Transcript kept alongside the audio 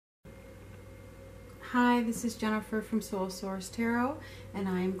Hi, this is Jennifer from Soul Source Tarot, and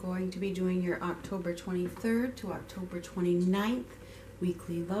I am going to be doing your October 23rd to October 29th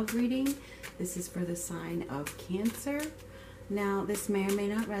weekly love reading. This is for the sign of Cancer. Now, this may or may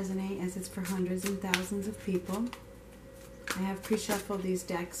not resonate as it's for hundreds and thousands of people. I have pre-shuffled these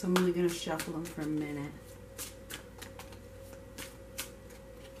decks, so I'm only going to shuffle them for a minute.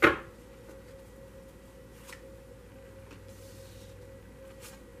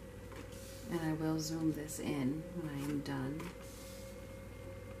 And I will zoom this in when I am done.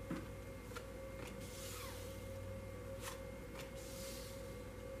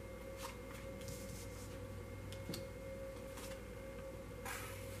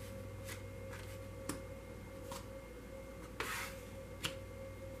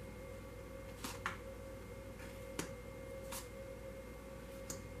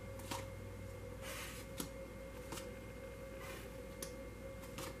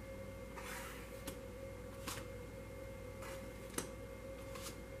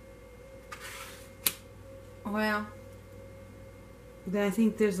 Well, I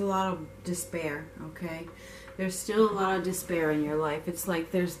think there's a lot of despair, okay? There's still a lot of despair in your life. It's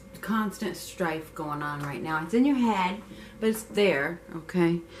like there's constant strife going on right now. It's in your head, but it's there,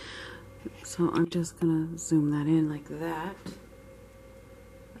 okay? So I'm just going to zoom that in like that.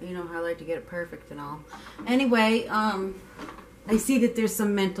 You know how I like to get it perfect and all. Anyway, I see that there's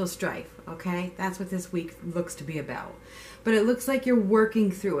some mental strife, okay? That's what this week looks to be about. But it looks like you're working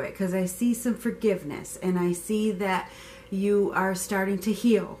through it because I see some forgiveness and I see that you are starting to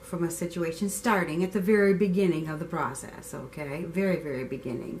heal from a situation, starting at the very beginning of the process, okay? Very, very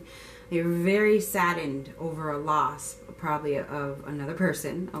beginning. You're very saddened over a loss, probably of another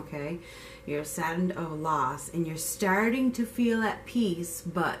person, okay? You're saddened of a loss and you're starting to feel at peace,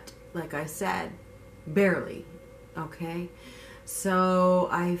 but like I said, barely, okay? So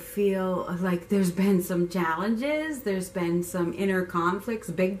I feel like there's been some challenges, there's been some inner conflicts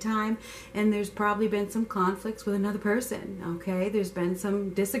big time, and there's probably been some conflicts with another person, okay? There's been some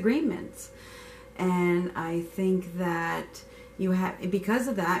disagreements. And I think that you have, because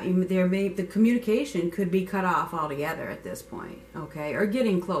of that, the communication could be cut off altogether at this point, okay? Or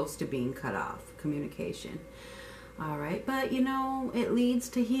getting close to being cut off, communication. All right, but you know, it leads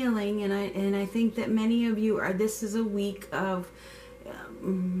to healing, and I think that many of you are. This is a week of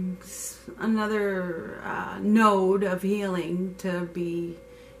another node of healing to be,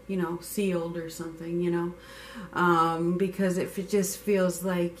 you know, sealed or something, you know, because if it just feels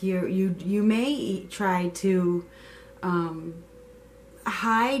like you may try to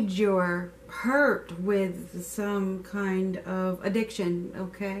hide your hurt with some kind of addiction.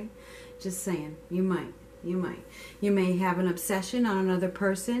 Okay, just saying, you might. You may have an obsession on another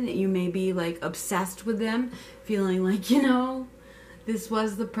person. You may be like obsessed with them, feeling like, you know, this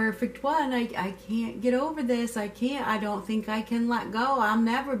was the perfect one. I can't get over this. I don't think I can let go. I'll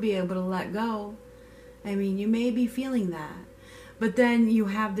never be able to let go. I mean, you may be feeling that. But then you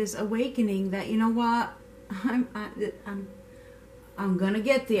have this awakening that, you know what, I'm going to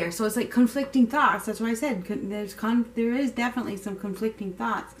get there. So it's like conflicting thoughts. That's why I said there is definitely some conflicting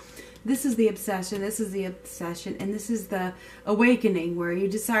thoughts. This is the obsession, this is the obsession, and this is the awakening where you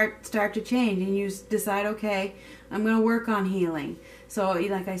just start to change and you decide, okay, I'm going to work on healing. So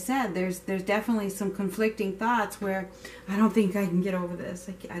like I said, there's definitely some conflicting thoughts where I don't think I can get over this.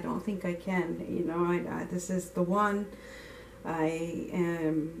 I don't think I can. You know, this is the one.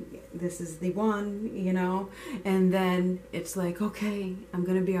 This is the one, you know, and then it's like, okay, I'm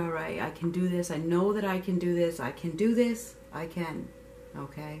going to be all right. I can do this. I know that I can do this. I can do this. I can.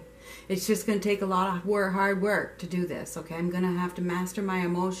 Okay. It's just going to take a lot of hard work to do this, okay? I'm going to have to master my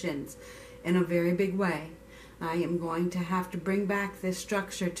emotions in a very big way. I am going to have to bring back this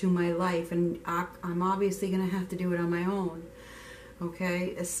structure to my life, and I'm obviously going to have to do it on my own,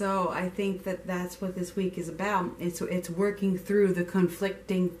 okay? So I think that that's what this week is about. It's working through the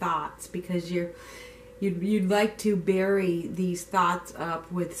conflicting thoughts because you'd like to bury these thoughts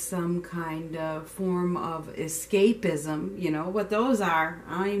up with some kind of form of escapism. You know what those are.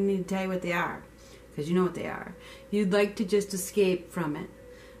 I don't even need to tell you what they are, because you know what they are. You'd like to just escape from it.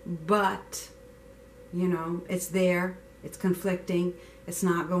 But, you know, it's there. It's conflicting. It's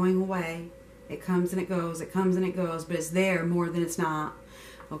not going away. It comes and it goes. It comes and it goes. But it's there more than it's not.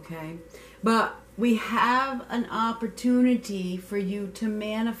 Okay? But we have an opportunity for you to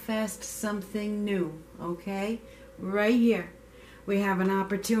manifest something new, okay? Right here. We have an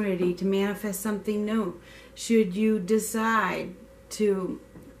opportunity to manifest something new. Should you decide to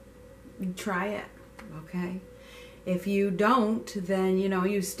try it, okay? If you don't, then, you know,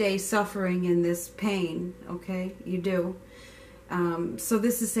 you stay suffering in this pain, okay? You do. So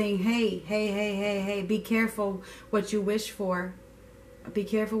this is saying, hey, be careful what you wish for. Be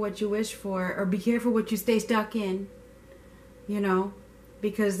careful what you wish for, or be careful what you stay stuck in. You know,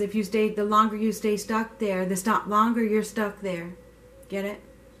 because if you stay, the longer you stay stuck there, longer you're stuck there. Get it?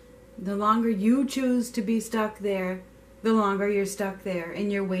 The longer you choose to be stuck there, the longer you're stuck there,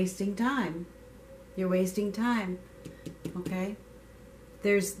 and you're wasting time. You're wasting time. Okay?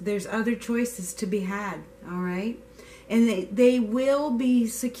 There's other choices to be had, all right? And they will be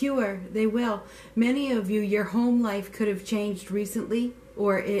secure. They will. Many of you, your home life could have changed recently,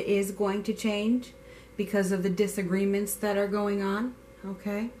 or it is going to change because of the disagreements that are going on,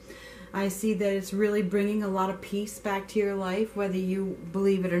 okay? I see that it's really bringing a lot of peace back to your life, whether you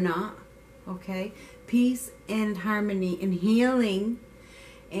believe it or not, okay? Peace and harmony and healing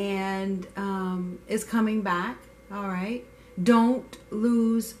and is coming back, all right? Don't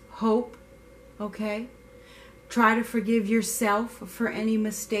lose hope, okay? Try to forgive yourself for any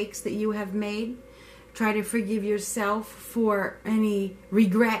mistakes that you have made. Try to forgive yourself for any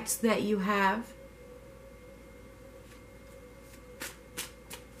regrets that you have.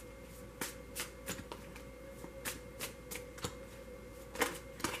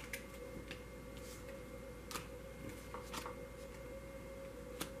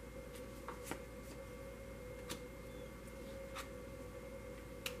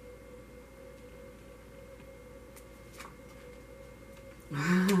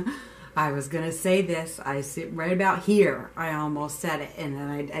 I was going to say this. I sit right about here. I almost said it, and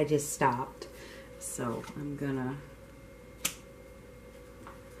then I just stopped. So I'm going to...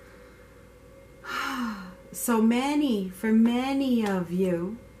 So for many of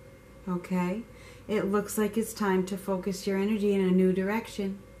you, okay, it looks like it's time to focus your energy in a new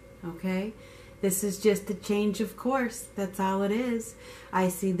direction, okay? This is just a change of course. That's all it is. I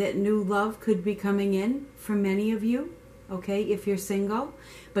see that new love could be coming in for many of you. Okay, if you're single,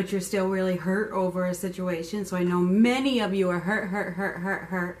 but you're still really hurt over a situation. So I know many of you are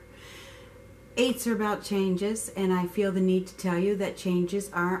hurt. Eights are about changes, and I feel the need to tell you that changes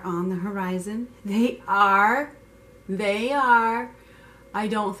are on the horizon. They are. I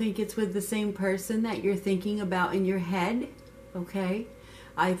don't think it's with the same person that you're thinking about in your head, okay?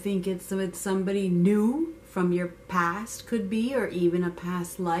 I think it's with somebody new from your past, could be, or even a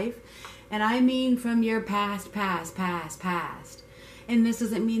past life. And I mean from your past. And this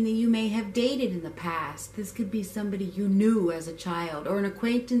doesn't mean that you may have dated in the past. This could be somebody you knew as a child, or an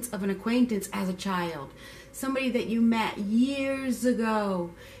acquaintance of an acquaintance as a child. Somebody that you met years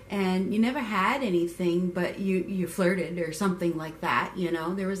ago and you never had anything, but you flirted or something like that, you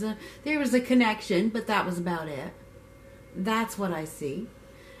know. There was a connection, but that was about it. That's what I see.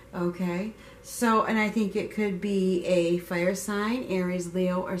 Okay, so, and I think it could be a fire sign, Aries,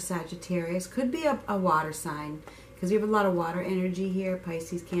 Leo, or Sagittarius. Could be a water sign, because we have a lot of water energy here,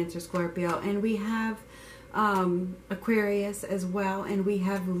 Pisces, Cancer, Scorpio, and we have Aquarius as well, and we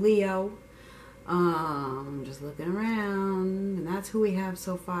have Leo. I'm just looking around, and that's who we have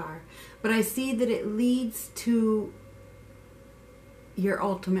so far. But I see that it leads to your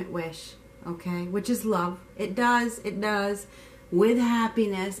ultimate wish, okay, which is love. It does. With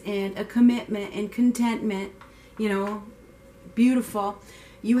happiness and a commitment and contentment, you know, beautiful.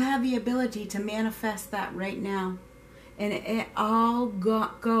 You have the ability to manifest that right now. And it all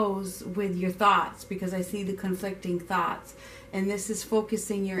goes with your thoughts, because I see the conflicting thoughts. And this is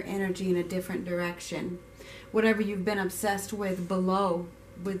focusing your energy in a different direction. Whatever you've been obsessed with below,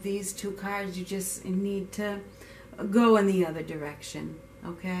 with these two cards, you just need to go in the other direction,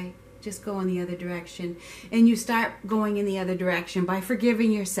 okay? Just go in the other direction. And you start going in the other direction by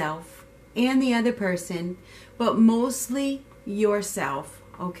forgiving yourself and the other person, but mostly yourself,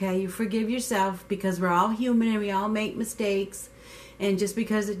 okay? You forgive yourself, because we're all human and we all make mistakes. And just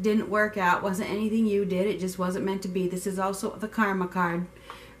because it didn't work out, wasn't anything you did, it just wasn't meant to be. This is also the karma card,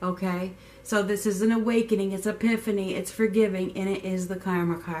 okay? So this is an awakening, it's epiphany, it's forgiving, and it is the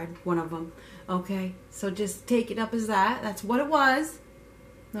karma card, one of them, okay? So just take it up as that. That's what it was.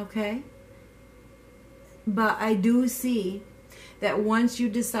 Okay, but I do see that once you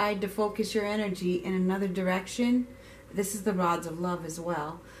decide to focus your energy in another direction, this is the rods of love as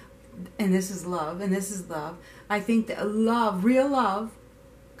well, and this is love, and this is love. I think that love, real love,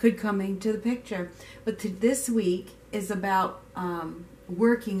 could come into the picture. But this week is about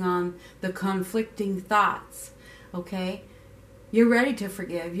working on the conflicting thoughts. Okay, you're ready to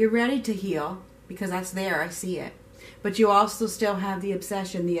forgive, you're ready to heal, because that's there. I see it. But you also still have the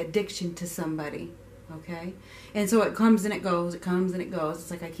obsession, the addiction to somebody, okay? And so it comes and it goes, it comes and it goes.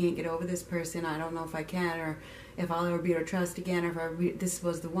 It's like, I can't get over this person. I don't know if I can, or if I'll ever be able to trust again, or if this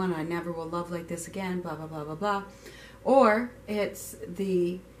was the one, I never will love like this again, blah, blah, blah, blah, blah. Or it's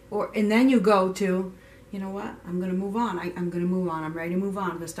and then you go to, you know what, I'm going to move on. I'm going to move on. I'm ready to move on.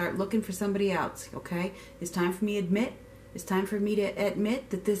 I'm going to start looking for somebody else, okay? It's time for me to admit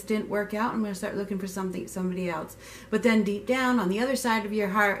that this didn't work out. I'm going to start looking for somebody else. But then deep down on the other side of your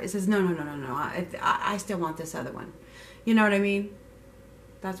heart, it says, no. I still want this other one. You know what I mean?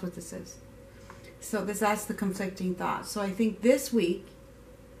 That's what this is. So that's the conflicting thought. So I think this week,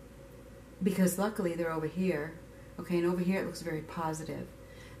 because luckily they're over here, okay, and over here it looks very positive.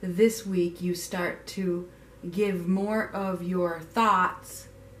 This week you start to give more of your thoughts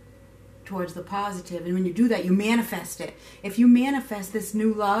towards the positive, and when you do that, you manifest it. If you manifest this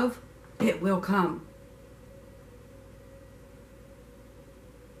new love, it will come.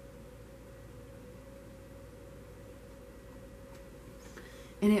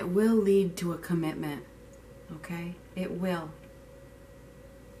 And it will lead to a commitment, okay? It will.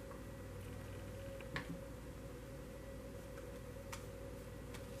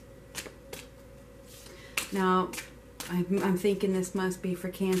 Now, I'm thinking this must be for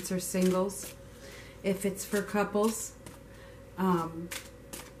Cancer singles. If it's for couples,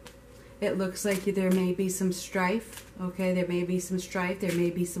 it looks like there may be some strife, okay? There may be some strife, there may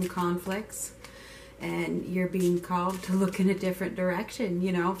be some conflicts, and you're being called to look in a different direction,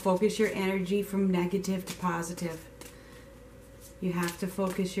 you know? Focus your energy from negative to positive. You have to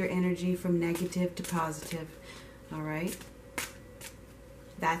focus your energy from negative to positive, all right?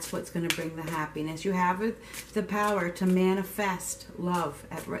 That's what's going to bring the happiness. You have the power to manifest love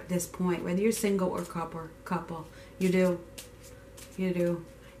at this point, whether you're single or couple. You do. You do.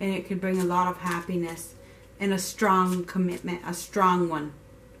 And it could bring a lot of happiness and a strong commitment, a strong one.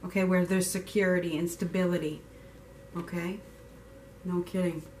 Okay, where there's security and stability. Okay? No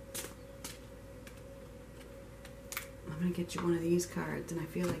kidding. I'm going to get you one of these cards, and I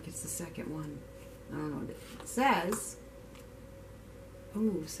feel like it's the second one. I don't know what it says.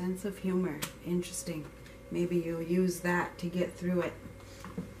 Ooh, sense of humor. Interesting. Maybe you'll use that to get through it.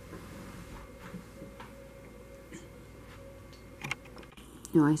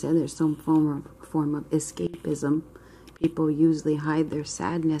 You know, I said there's some form of escapism. People usually hide their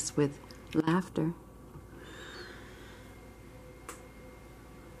sadness with laughter.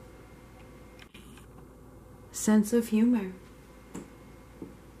 Sense of humor.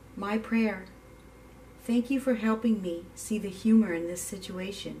 My prayer. Thank you for helping me see the humor in this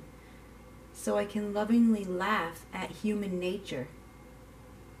situation, so I can lovingly laugh at human nature.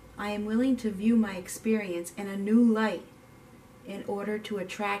 I am willing to view my experience in a new light in order to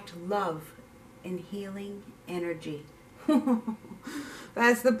attract love and healing energy.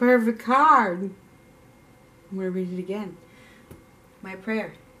 That's the perfect card. I'm going to read it again. My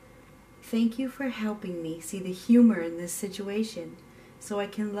prayer. Thank you for helping me see the humor in this situation, so I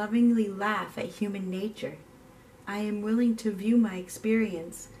can lovingly laugh at human nature. I am willing to view my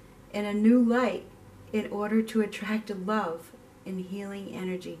experience in a new light in order to attract love and healing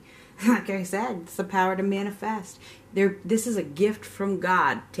energy. Like I said, it's the power to manifest. This is a gift from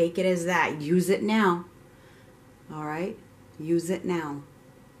God. Take it as that. Use it now. All right? Use it now.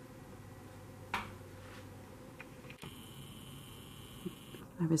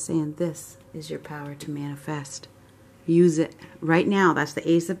 I was saying this is your power to manifest. Use it right now. That's the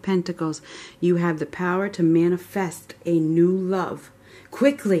Ace of Pentacles. You have the power to manifest a new love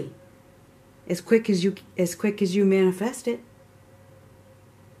quickly. As quick as you manifest it.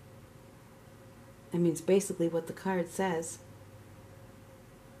 I mean, it's basically what the card says.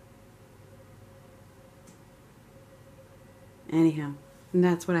 Anyhow, and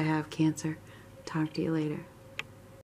that's what I have, Cancer. Talk to you later.